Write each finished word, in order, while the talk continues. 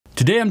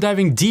Today I'm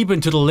diving deep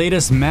into the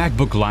latest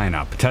MacBook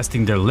lineup,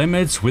 testing their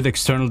limits with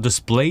external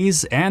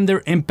displays and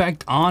their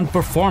impact on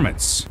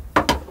performance.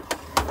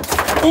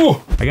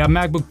 Oh, I got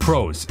MacBook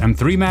Pros,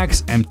 M3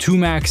 Max, M2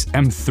 Max,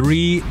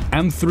 M3,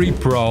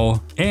 M3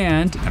 Pro,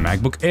 and a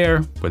MacBook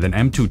Air with an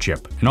M2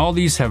 chip. And all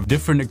these have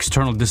different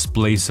external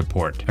display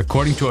support,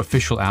 according to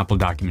official Apple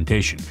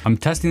documentation. I'm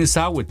testing this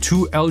out with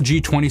two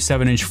LG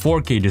 27-inch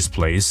 4K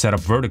displays set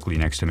up vertically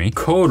next to me.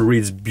 Code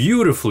reads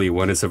beautifully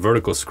when it's a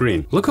vertical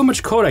screen. Look how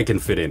much code I can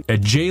fit in. A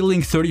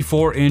J-Link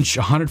 34-inch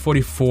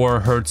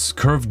 144Hz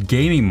curved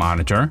gaming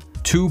monitor,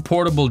 two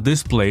portable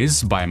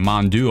displays by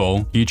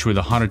Monduo, each with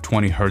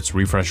 120Hz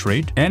refresh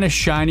rate, and a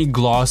shiny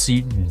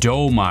glossy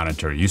Doe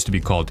monitor. It used to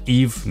be called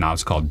Eve, now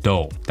it's called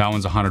Doe. That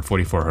one's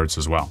 144Hz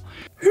as well.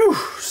 Whew,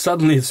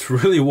 suddenly it's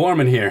really warm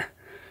in here.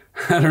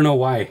 I don't know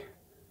why.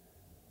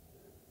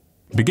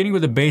 Beginning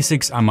with the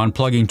basics, I'm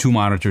unplugging two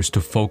monitors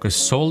to focus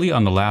solely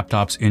on the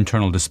laptop's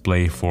internal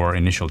display for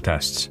initial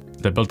tests.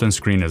 The built-in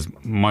screen is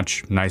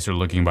much nicer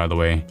looking, by the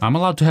way. I'm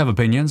allowed to have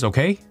opinions,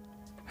 okay?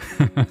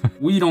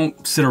 We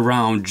don't sit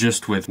around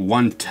just with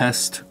one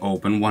test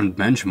open, one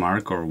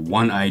benchmark, or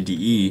one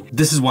IDE.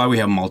 This is why we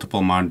have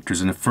multiple monitors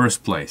in the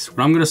first place.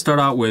 But I'm going to start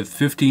out with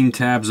 15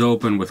 tabs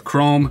open with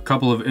Chrome, a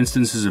couple of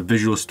instances of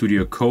Visual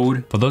Studio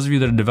Code. For those of you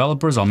that are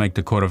developers, I'll make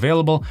the code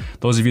available.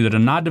 Those of you that are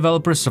not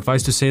developers,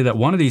 suffice to say that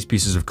one of these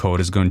pieces of code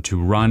is going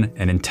to run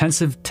an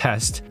intensive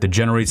test that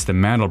generates the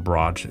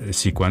Mandelbrot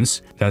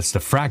sequence. That's the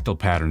fractal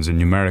patterns in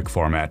numeric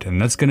format, and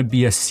that's going to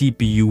be a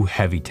CPU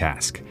heavy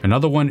task.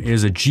 Another one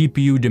is a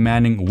GPU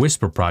demanding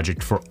Whisper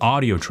project for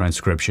audio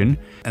transcription.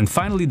 And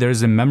finally,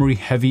 there's a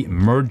memory-heavy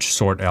merge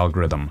sort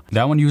algorithm.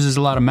 That one uses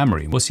a lot of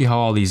memory. We'll see how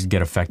all these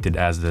get affected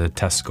as the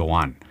tests go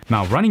on.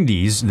 Now, running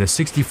these, the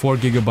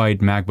 64GB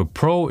MacBook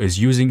Pro is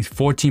using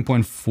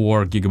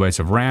 14.4 GB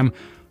of RAM,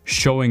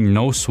 showing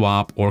no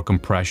swap or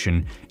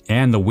compression,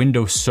 and the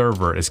Windows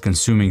Server is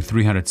consuming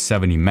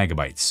 370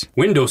 megabytes.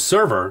 Windows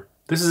Server?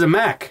 This is a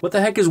Mac. What the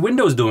heck is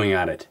Windows doing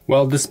at it?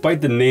 Well, despite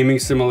the naming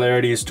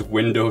similarities to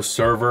Windows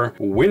Server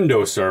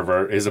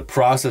is a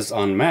process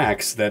on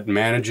Macs that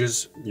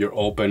manages your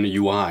open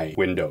UI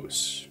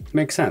windows.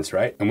 Makes sense,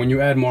 right? And when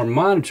you add more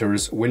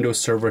monitors, Windows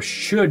Server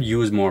should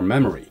use more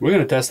memory. We're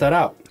gonna test that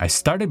out. I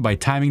started by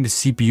timing the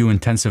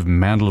CPU-intensive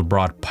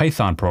Mandelbrot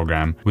Python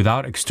program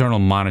without external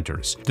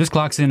monitors. This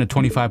clocks in at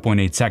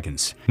 25.8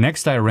 seconds.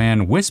 Next, I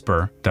ran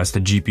Whisper. That's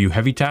the GPU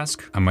heavy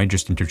task. I might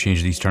just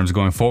interchange these terms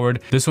going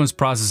forward. This one's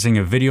processing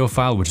a video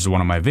file, which is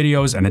one of my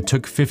videos, and it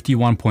took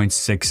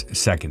 51.6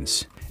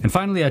 seconds. And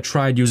finally, I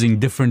tried using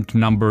different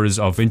numbers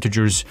of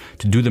integers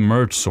to do the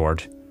merge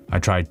sort. I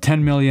tried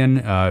 10 million,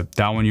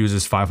 that one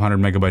uses 500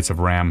 megabytes of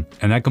RAM,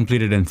 and that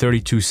completed in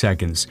 32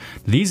 seconds.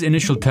 These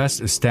initial tests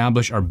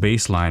establish our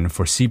baseline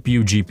for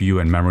CPU,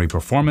 GPU, and memory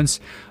performance,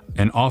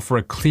 and offer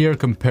a clear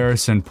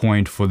comparison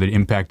point for the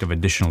impact of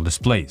additional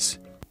displays.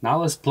 Now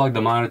let's plug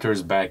the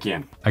monitors back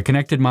in. I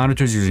connected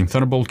monitors using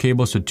Thunderbolt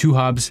cables to two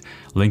hubs,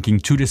 linking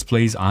two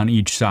displays on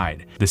each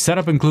side. The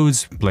setup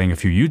includes playing a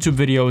few YouTube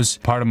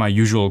videos, part of my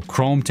usual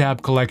Chrome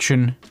tab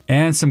collection,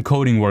 and some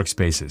coding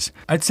workspaces.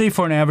 I'd say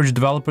for an average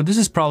developer, this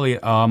is probably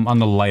on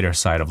the lighter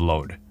side of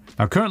load.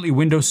 Now currently,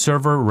 Windows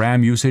Server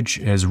RAM usage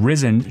has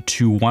risen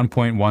to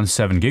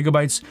 1.17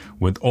 gigabytes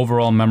with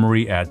overall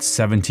memory at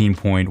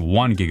 17.1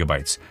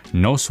 gigabytes.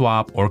 No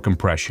swap or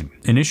compression.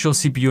 Initial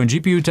CPU and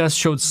GPU tests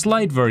showed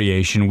slight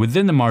variation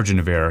within the margin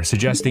of error,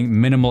 suggesting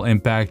minimal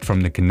impact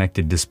from the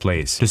connected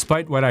displays.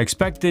 Despite what I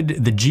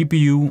expected, the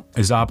GPU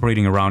is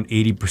operating around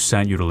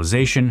 80%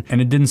 utilization,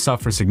 and it didn't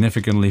suffer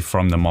significantly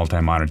from the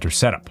multi-monitor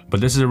setup. But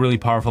this is a really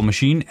powerful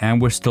machine,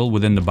 and we're still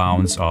within the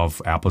bounds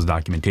of Apple's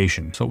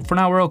documentation. So for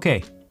now, we're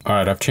okay. All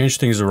right, I've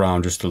changed things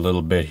around just a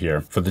little bit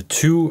here. For the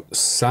two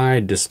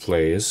side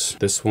displays,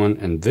 this one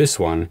and this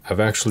one, I've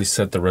actually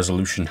set the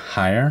resolution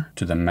higher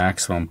to the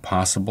maximum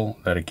possible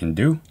that it can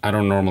do. I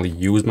don't normally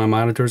use my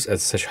monitors at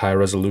such high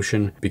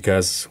resolution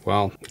because,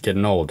 well,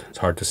 getting old, it's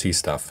hard to see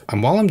stuff.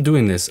 And while I'm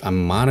doing this,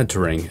 I'm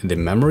monitoring the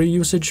memory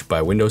usage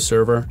by Windows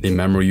Server, the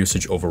memory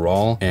usage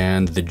overall,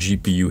 and the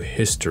GPU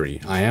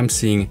history. I am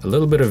seeing a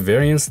little bit of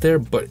variance there,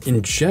 but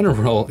in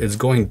general, it's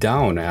going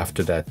down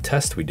after that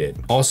test we did.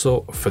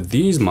 Also, for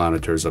these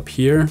monitors up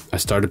here, I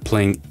started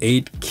playing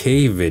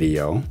 8K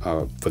video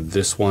for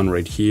this one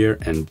right here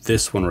and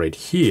this one right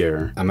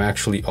here. I'm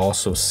actually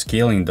also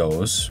scaling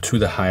those to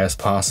the highest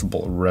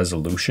possible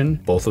resolution,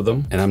 both of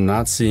them, and I'm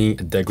not seeing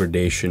a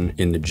degradation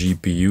in the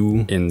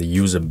GPU, in the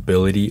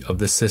usability of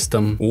the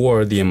system,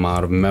 or the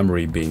amount of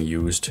memory being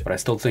used. But I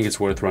still think it's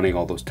worth running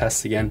all those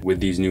tests again with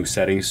these new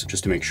settings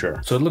just to make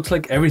sure. So it looks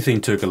like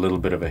everything took a little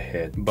bit of a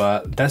hit,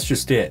 but that's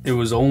just it. It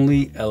was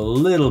only a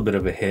little bit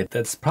of a hit.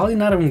 That's probably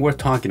not even worth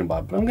talking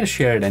about, but I'm gonna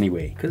share it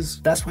anyway, because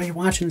that's why you're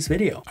watching this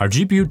video. Our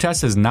GPU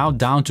test is now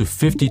down to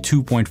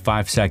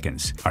 52.5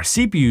 seconds. Our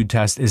CPU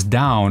test is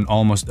down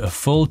almost a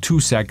full 2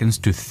 seconds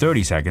to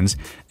 30 seconds,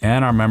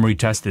 and our memory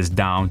test is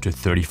down to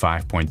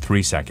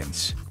 35.3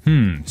 seconds.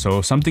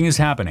 So something is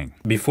happening.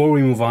 Before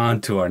we move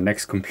on to our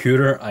next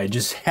computer, I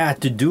just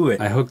had to do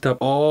it. I hooked up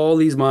all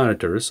these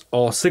monitors,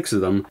 all 6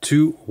 of them,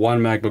 to one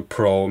MacBook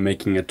Pro,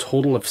 making a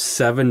total of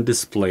 7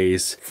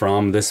 displays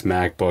from this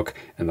MacBook.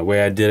 And the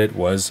way I did it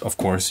was, of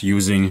course,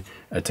 using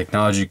a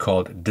technology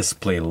called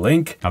Display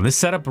Link. Now, this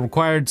setup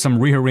required some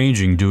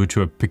rearranging due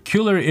to a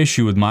peculiar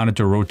issue with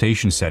monitor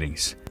rotation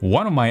settings.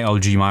 One of my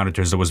LG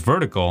monitors that was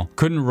vertical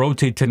couldn't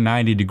rotate to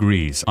 90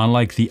 degrees,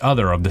 unlike the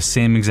other of the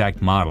same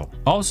exact model.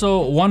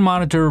 Also, one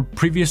monitor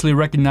previously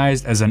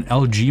recognized as an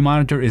LG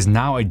monitor is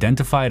now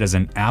identified as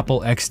an Apple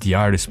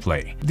XDR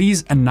display.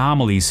 These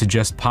anomalies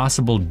suggest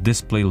possible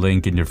Display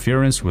Link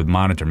interference with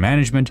monitor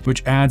management,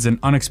 which adds an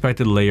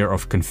unexpected layer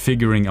of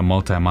configuring a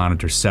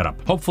multi-monitor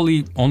setup.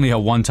 Hopefully, only a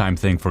one-time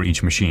thing for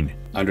each machine.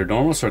 Under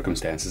normal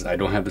circumstances, I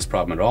don't have this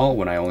problem at all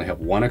when I only have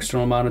one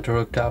external monitor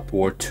hooked up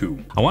or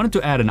 2. I wanted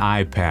to add an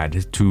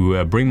iPad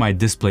to bring my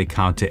display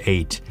count to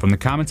 8. From the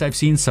comments I've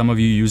seen, some of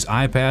you use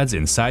iPads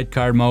in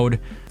sidecar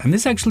mode, and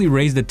this actually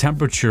raised the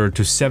temperature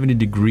to 70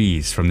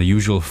 degrees from the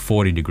usual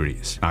 40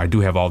 degrees. Now, I do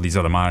have all these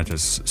other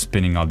monitors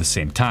spinning at the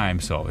same time,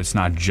 so it's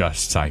not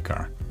just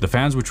sidecar. The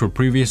fans, which were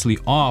previously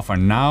off, are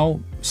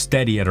now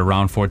steady at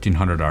around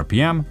 1400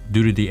 RPM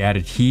due to the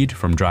added heat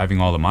from driving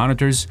all the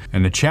monitors,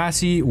 and the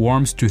chassis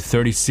warms to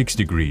 36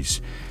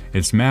 degrees.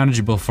 It's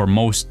manageable for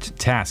most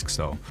tasks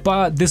though,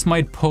 but this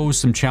might pose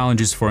some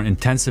challenges for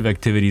intensive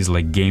activities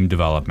like game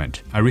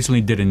development. I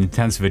recently did an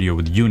intense video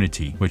with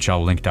Unity, which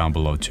I'll link down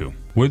below too.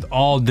 With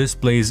all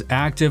displays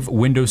active,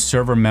 Windows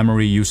Server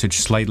memory usage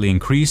slightly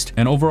increased,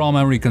 and overall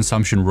memory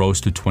consumption rose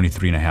to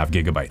 23.5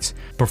 gigabytes.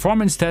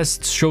 Performance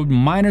tests showed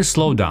minor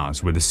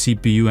slowdowns, with the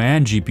CPU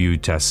and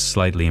GPU tests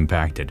slightly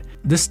impacted.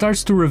 This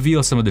starts to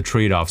reveal some of the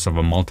trade-offs of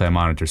a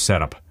multi-monitor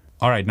setup.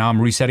 Alright, now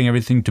I'm resetting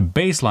everything to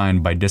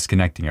baseline by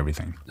disconnecting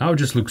everything. Now it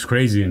just looks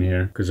crazy in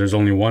here because there's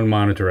only one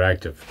monitor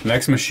active.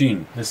 Next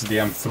machine. This is the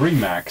M3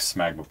 Max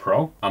MacBook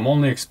Pro. I'm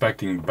only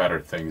expecting better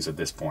things at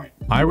this point.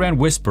 I ran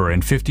Whisper in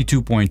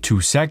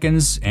 52.2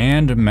 seconds,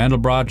 and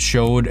Mandelbrot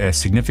showed a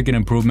significant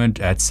improvement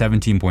at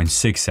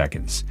 17.6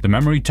 seconds. The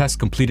memory test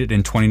completed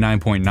in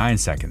 29.9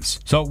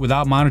 seconds. So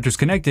without monitors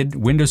connected,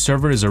 Windows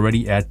Server is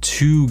already at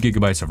 2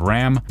 gigabytes of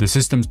RAM. The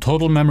system's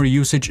total memory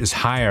usage is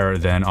higher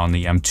than on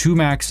the M2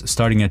 Max,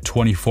 starting at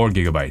 24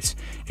 gigabytes,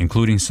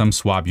 including some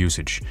swap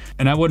usage.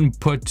 And I wouldn't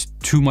put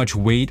too much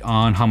weight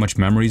on how much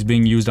memory is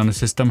being used on the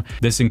system.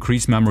 This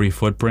increased memory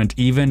footprint,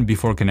 even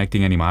before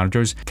connecting any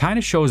monitors, kind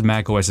of shows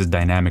macOS's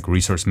dynamic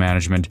resource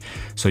management.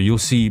 So you'll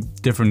see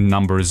different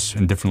numbers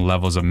and different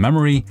levels of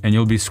memory, and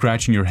you'll be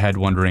scratching your head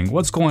wondering,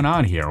 what's going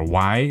on here?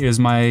 Why is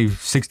my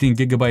 16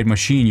 gigabyte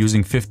machine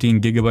using 15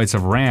 gigabytes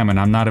of RAM and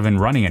I'm not even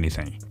running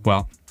anything?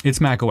 Well, it's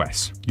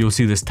macOS. You'll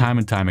see this time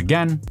and time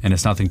again, and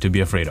it's nothing to be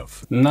afraid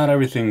of. Not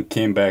everything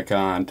came back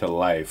on to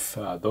life.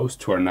 Those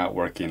two are not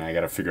working. I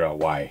gotta figure out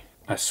why.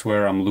 I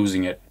swear I'm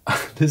losing it.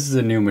 This is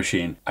a new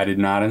machine. I did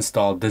not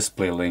install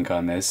Display Link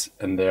on this,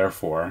 and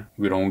therefore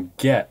we don't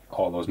get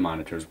all those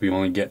monitors. We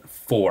only get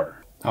 4.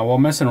 Now, while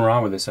messing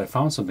around with this, I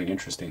found something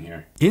interesting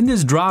here. In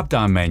this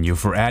drop-down menu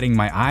for adding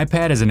my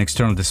iPad as an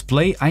external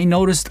display, I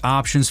noticed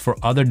options for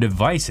other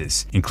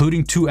devices,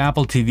 including 2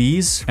 Apple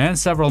TVs and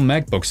several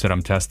MacBooks that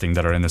I'm testing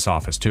that are in this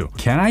office too.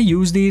 Can I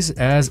use these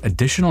as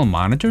additional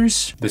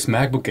monitors? This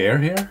MacBook Air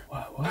here?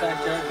 What?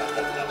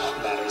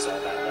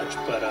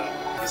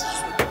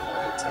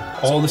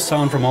 All the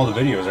sound from all the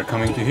videos are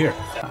coming to here.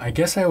 I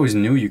guess I always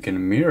knew you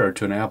can mirror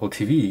to an Apple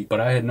TV, but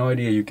I had no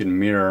idea you can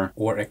mirror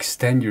or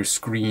extend your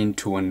screen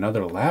to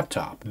another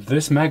laptop.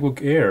 This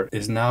MacBook Air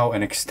is now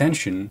an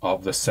extension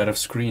of the set of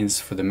screens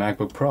for the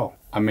MacBook Pro.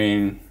 I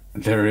mean,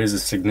 there is a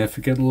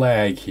significant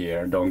lag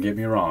here, don't get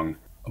me wrong,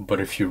 but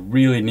if you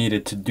really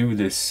needed to do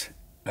this,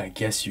 I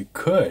guess you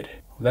could.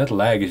 That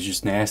lag is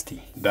just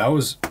nasty. That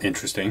was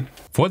interesting.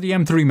 For the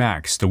M3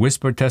 Max, the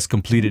Whisper test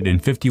completed in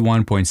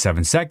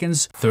 51.7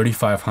 seconds,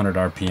 3500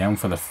 RPM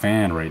for the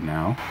fan right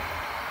now.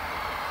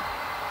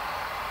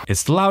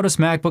 It's the loudest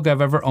MacBook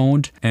I've ever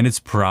owned, and it's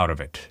proud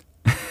of it.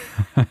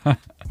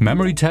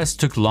 Memory test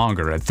took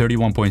longer at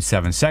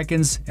 31.7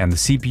 seconds, and the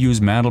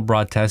CPU's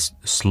Mandelbrot test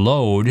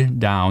slowed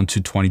down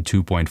to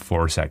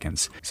 22.4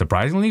 seconds.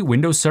 Surprisingly,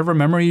 Windows Server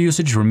memory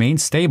usage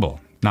remained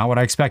stable. Not what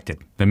I expected.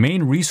 The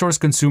main resource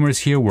consumers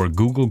here were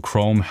Google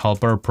Chrome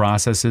helper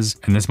processes,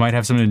 and this might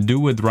have something to do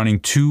with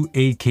running 2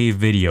 8K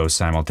videos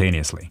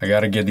simultaneously. I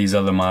gotta get these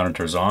other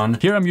monitors on.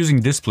 Here I'm using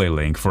Display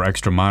Link for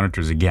extra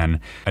monitors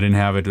again. I didn't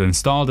have it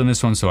installed in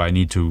this one, so I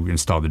need to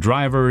install the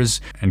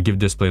drivers and give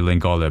Display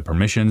Link all the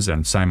permissions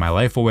and sign my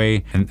life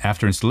away. And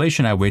after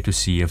installation, I wait to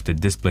see if the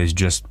displays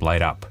just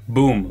light up.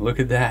 Boom, look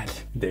at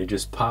that. They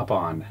just pop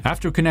on.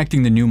 After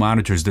connecting the new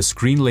monitors, the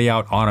screen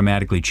layout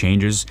automatically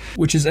changes,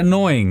 which is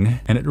annoying,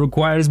 and it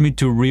requires me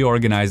to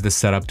reorganize the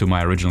setup to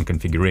my original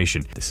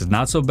configuration. This is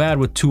not so bad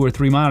with 2 or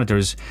 3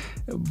 monitors,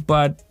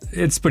 but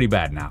it's pretty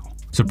bad now.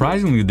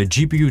 Surprisingly, the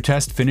GPU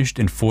test finished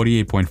in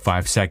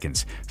 48.5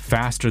 seconds,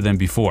 faster than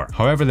before.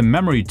 However, the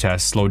memory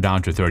test slowed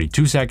down to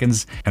 32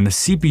 seconds, and the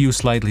CPU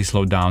slightly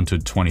slowed down to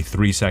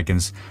 23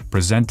 seconds,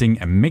 presenting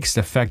a mixed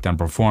effect on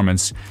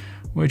performance,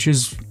 which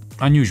is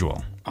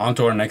unusual. On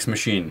to our next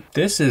machine.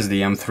 This is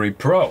the M3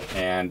 Pro,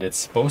 and it's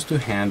supposed to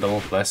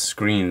handle less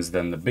screens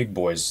than the big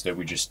boys that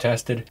we just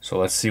tested. So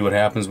let's see what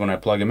happens when I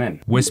plug them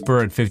in. Whisper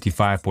at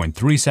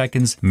 55.3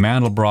 seconds,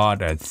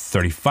 Mandelbrot at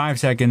 35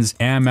 seconds,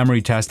 and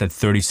memory test at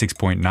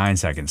 36.9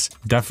 seconds.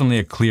 Definitely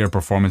a clear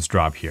performance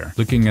drop here.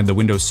 Looking at the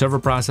Windows Server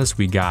process,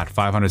 we got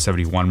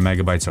 571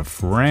 megabytes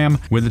of RAM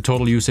with a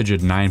total usage at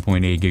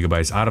 9.8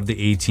 gigabytes out of the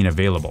 18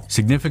 available.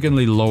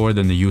 Significantly lower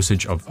than the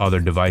usage of other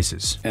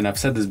devices. And I've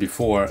said this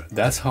before,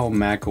 that's how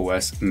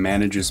macOS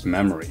manages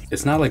memory.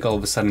 It's not like all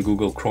of a sudden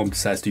Google Chrome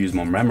decides to use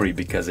more memory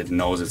because it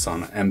knows it's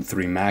on an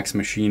M3 Max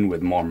machine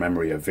with more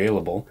memory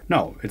available.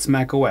 No, it's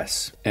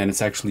macOS, and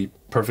it's actually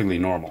perfectly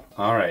normal.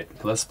 All right,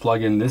 let's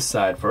plug in this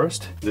side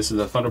first. This is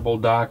a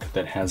Thunderbolt dock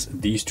that has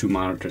these two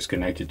monitors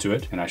connected to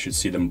it, and I should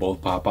see them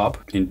both pop up.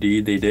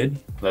 Indeed, they did.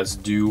 Let's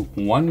do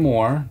one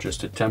more,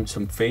 just to tempt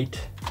some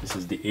fate. This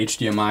is the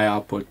HDMI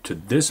output to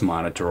this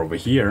monitor over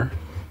here.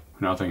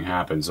 Nothing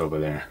happens over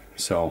there,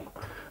 so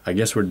I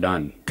guess we're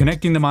done.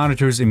 Connecting the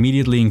monitors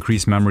immediately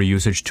increased memory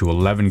usage to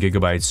 11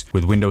 gigabytes,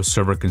 with Windows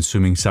Server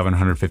consuming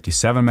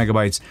 757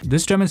 megabytes.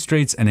 This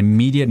demonstrates an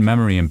immediate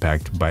memory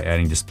impact by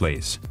adding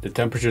displays. The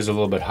temperature is a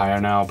little bit higher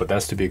now, but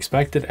that's to be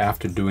expected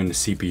after doing the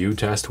CPU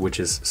test, which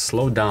is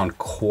slowed down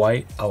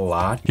quite a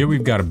lot. Here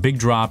we've got a big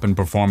drop in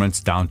performance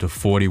down to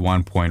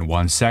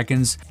 41.1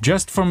 seconds,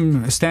 just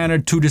from a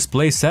standard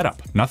 2-display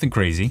setup. Nothing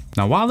crazy.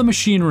 Now, while the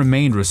machine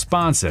remained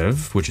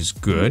responsive, which is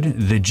good,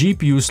 the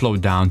GPU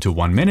slowed down to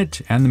 1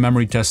 minute, and the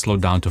memory test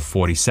slowed down to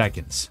 40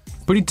 seconds.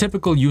 Pretty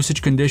typical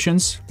usage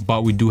conditions,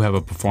 but we do have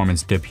a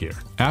performance dip here.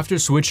 After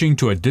switching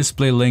to a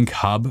DisplayLink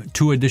hub,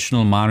 2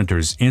 additional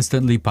monitors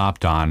instantly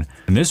popped on,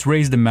 and this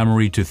raised the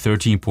memory to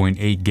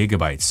 13.8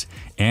 gigabytes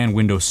and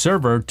Windows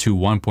Server to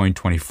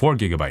 1.24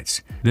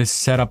 gigabytes. This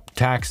setup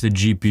taxed the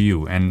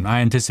GPU, and I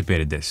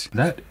anticipated this.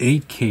 That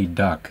 8K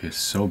duck is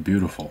so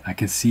beautiful. I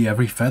can see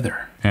every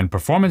feather. And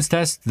performance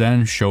test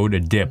then showed a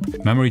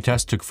dip. Memory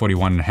test took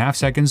 41.5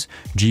 seconds,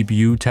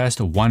 GPU test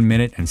 1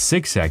 minute and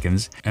 6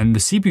 seconds, and the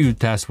CPU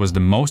test was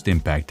the most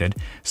impacted,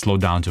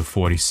 slowed down to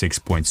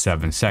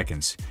 46.7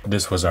 seconds.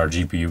 This was our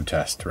GPU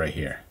test right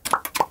here.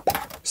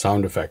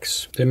 Sound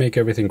effects. They make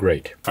everything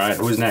great. All right,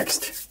 who's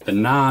next? The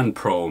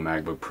non-Pro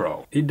MacBook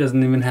Pro. It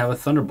doesn't even have a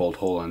Thunderbolt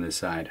hole on this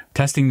side.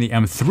 Testing the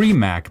M3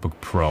 MacBook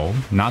Pro,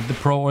 not the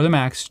Pro or the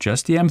Max,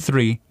 just the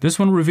M3. This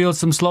one revealed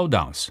some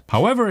slowdowns.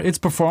 However, its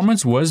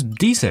performance was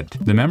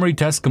decent. The memory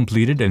test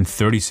completed in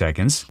 30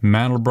 seconds,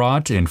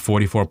 Mandelbrot in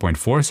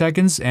 44.4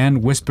 seconds,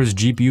 and Whisper's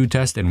GPU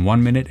test in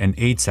 1 minute and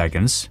 8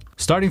 seconds.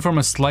 Starting from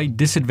a slight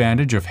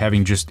disadvantage of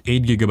having just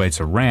 8 gigabytes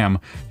of RAM,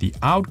 the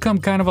outcome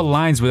kind of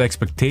aligns with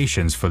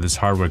expectations for this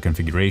hardware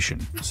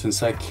configuration.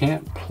 Since I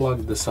can't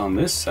plug this on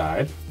this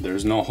side,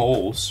 there's no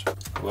holes.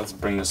 Let's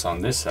bring this on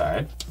this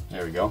side.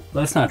 There we go.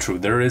 That's not true.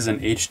 There is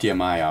an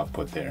HDMI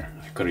output there.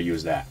 I could have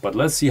used that. But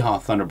let's see how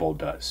Thunderbolt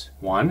does.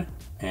 1.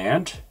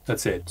 And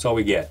that's it. That's all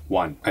we get.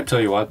 1. I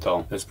tell you what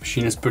though, this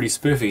machine is pretty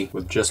spiffy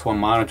with just one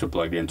monitor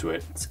plugged into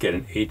it. Let's get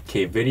an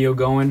 8K video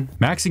going.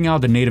 Maxing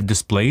out the native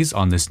displays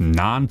on this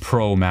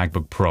non-Pro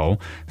MacBook Pro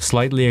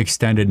slightly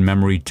extended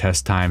memory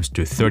test times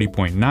to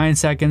 30.9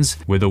 seconds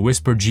with a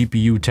Whisper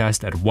GPU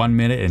test at 1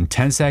 minute and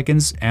 10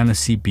 seconds and the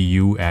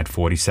CPU at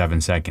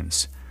 47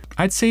 seconds.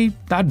 I'd say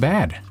not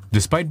bad.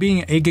 Despite being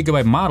an 8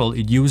 gigabyte model,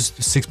 it used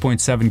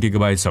 6.7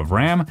 gigabytes of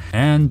RAM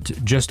and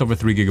just over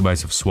 3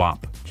 gigabytes of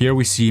swap. Here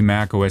we see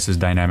macOS's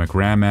dynamic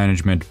RAM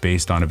management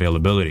based on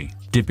availability.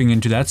 Dipping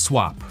into that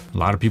swap. A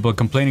lot of people are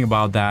complaining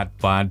about that,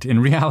 but in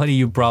reality,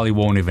 you probably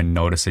won't even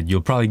notice it.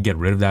 You'll probably get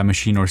rid of that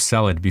machine or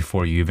sell it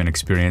before you even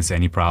experience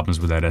any problems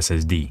with that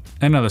SSD.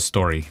 Another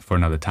story for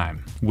another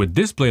time. With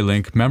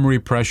DisplayLink, memory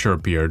pressure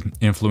appeared,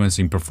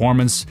 influencing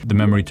performance. The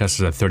memory test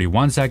is at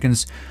 31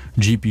 seconds,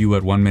 GPU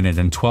at 1 minute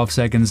and 12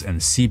 seconds, and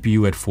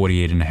CPU at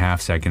 48.5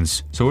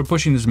 seconds. So we're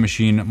pushing this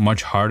machine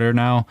much harder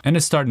now, and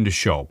it's starting to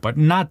show, but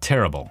not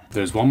terrible.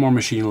 There's one more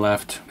machine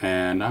left,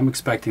 and I'm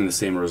expecting the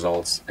same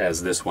results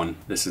as this one.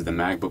 This is the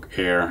MacBook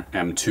Air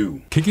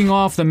M2. Kicking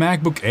off the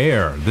MacBook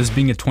Air, this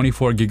being a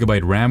 24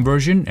 gigabyte RAM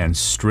version, and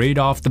straight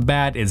off the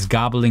bat, it's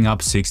gobbling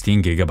up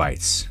 16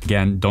 gigabytes.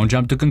 Again, don't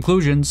jump to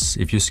conclusions.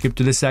 If you skip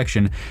to this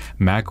section,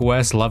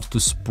 macOS loves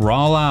to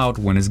sprawl out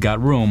when it's got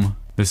room.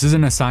 This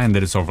isn't a sign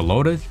that it's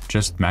overloaded,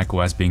 just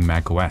macOS being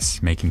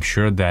macOS, making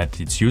sure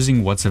that it's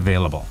using what's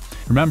available.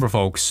 Remember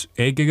folks,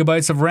 8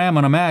 gigabytes of RAM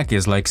on a Mac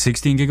is like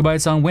 16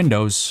 gigabytes on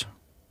Windows.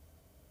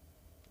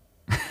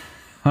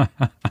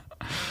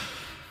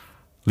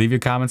 Leave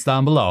your comments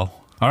down below.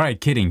 All right,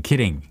 kidding,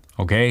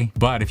 okay?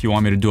 But if you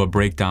want me to do a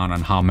breakdown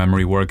on how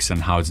memory works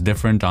and how it's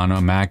different on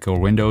a Mac or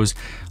Windows,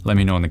 let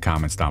me know in the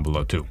comments down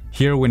below too.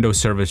 Here, Windows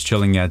Server is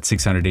chilling at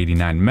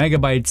 689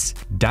 megabytes.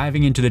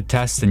 Diving into the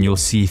tests, and you'll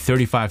see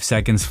 35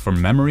 seconds for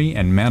memory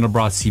and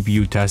Mandelbrot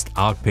CPU test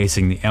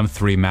outpacing the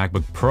M3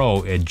 MacBook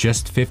Pro at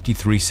just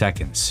 53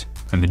 seconds.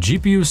 And the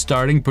GPU is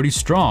starting pretty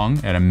strong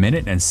at 1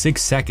 minute and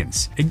 6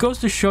 seconds. It goes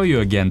to show you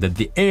again that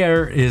the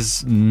Air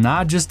is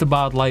not just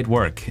about light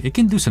work. It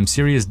can do some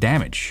serious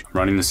damage. I'm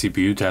running the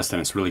CPU test and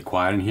it's really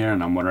quiet in here,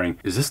 and I'm wondering,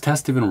 is this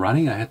test even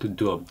running? I had to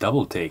do a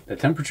double take. The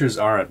temperatures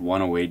are at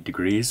 108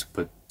 degrees,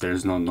 but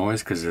there's no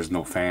noise because there's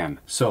no fan.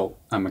 So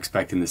I'm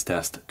expecting this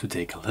test to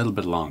take a little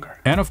bit longer.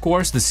 And of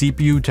course, the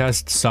CPU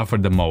test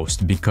suffered the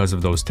most because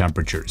of those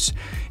temperatures.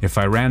 If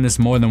I ran this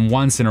more than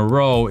once in a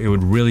row, it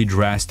would really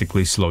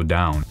drastically slow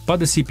down. But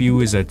the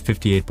CPU is at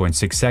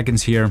 58.6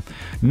 seconds here.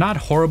 Not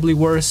horribly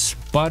worse,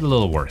 but a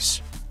little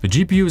worse. The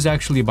GPU is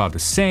actually about the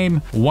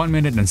same, 1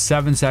 minute and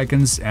 7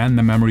 seconds, and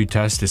the memory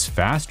test is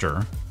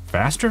faster.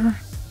 Faster?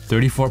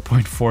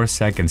 34.4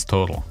 seconds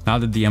total. Now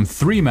that the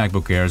M3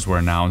 MacBook Airs were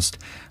announced,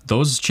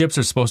 those chips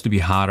are supposed to be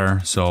hotter,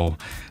 so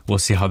we'll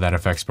see how that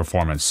affects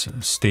performance.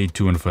 Stay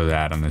tuned for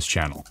that on this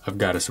channel. I've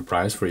got a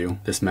surprise for you.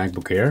 This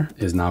MacBook Air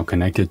is now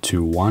connected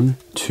to 1,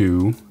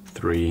 2,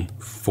 3,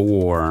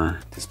 4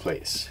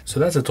 displays. So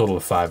that's a total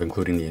of 5,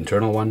 including the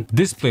internal one.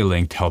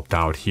 DisplayLink helped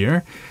out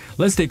here.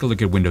 Let's take a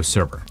look at Windows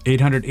Server.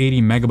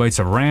 880 megabytes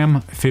of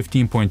RAM,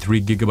 15.3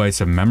 gigabytes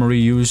of memory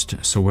used,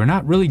 so we're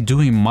not really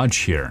doing much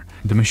here.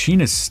 The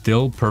machine is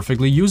still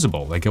perfectly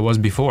usable like it was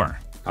before.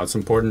 Now it's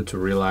important to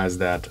realize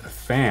that a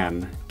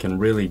fan can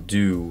really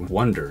do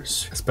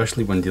wonders,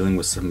 especially when dealing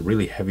with some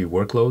really heavy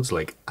workloads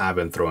like I've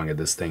been throwing at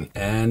this thing.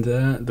 And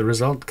the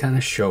result kind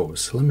of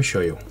shows. Let me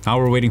show you. Now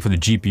we're waiting for the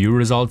GPU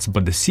results,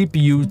 but the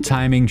CPU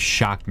timing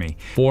shocked me.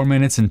 4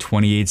 minutes and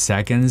 28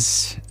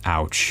 seconds.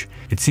 Ouch.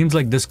 It seems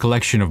like this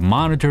collection of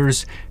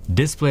monitors,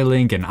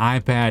 DisplayLink, and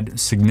iPad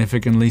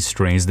significantly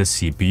strains the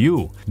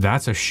CPU.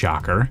 That's a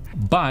shocker.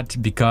 But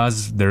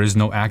because there is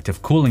no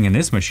active cooling in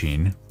this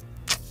machine,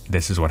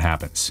 this is what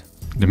happens.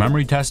 The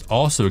memory test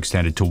also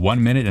extended to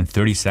 1 minute and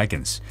 30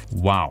 seconds.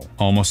 Wow,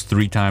 almost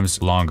 3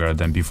 times longer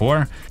than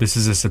before. This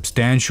is a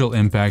substantial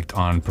impact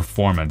on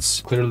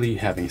performance. Clearly,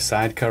 having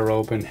Sidecar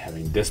open,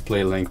 having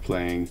DisplayLink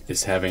playing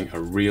is having a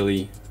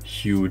really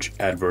huge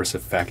adverse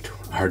effect.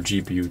 Our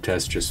GPU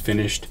test just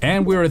finished,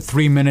 and we're at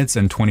 3 minutes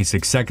and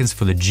 26 seconds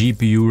for the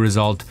GPU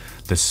result,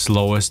 the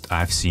slowest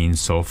I've seen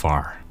so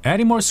far.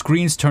 Adding more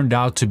screens turned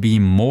out to be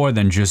more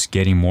than just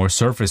getting more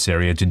surface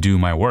area to do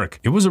my work.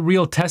 It was a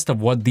real test of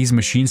what these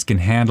machines can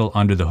handle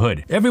under the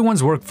hood.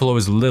 Everyone's workflow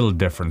is a little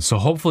different, so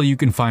hopefully you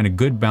can find a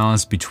good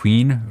balance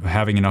between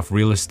having enough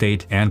real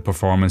estate and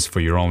performance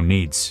for your own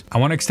needs. I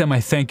want to extend my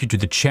thank you to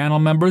the channel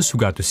members who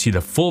got to see the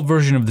full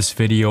version of this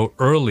video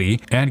early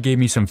and gave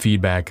me some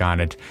feedback on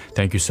it.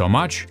 Thank you so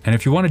much. And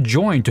if you want to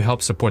join to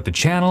help support the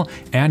channel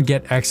and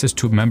get access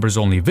to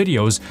members-only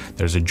videos,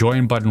 there's a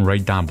join button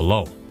right down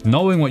below.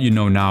 Knowing what you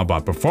know now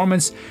about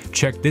performance,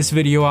 check this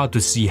video out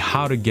to see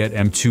how to get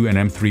M2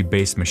 and M3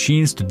 based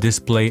machines to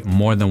display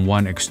more than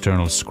one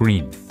external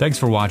screen. Thanks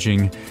for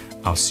watching.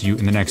 I'll see you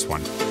in the next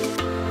one.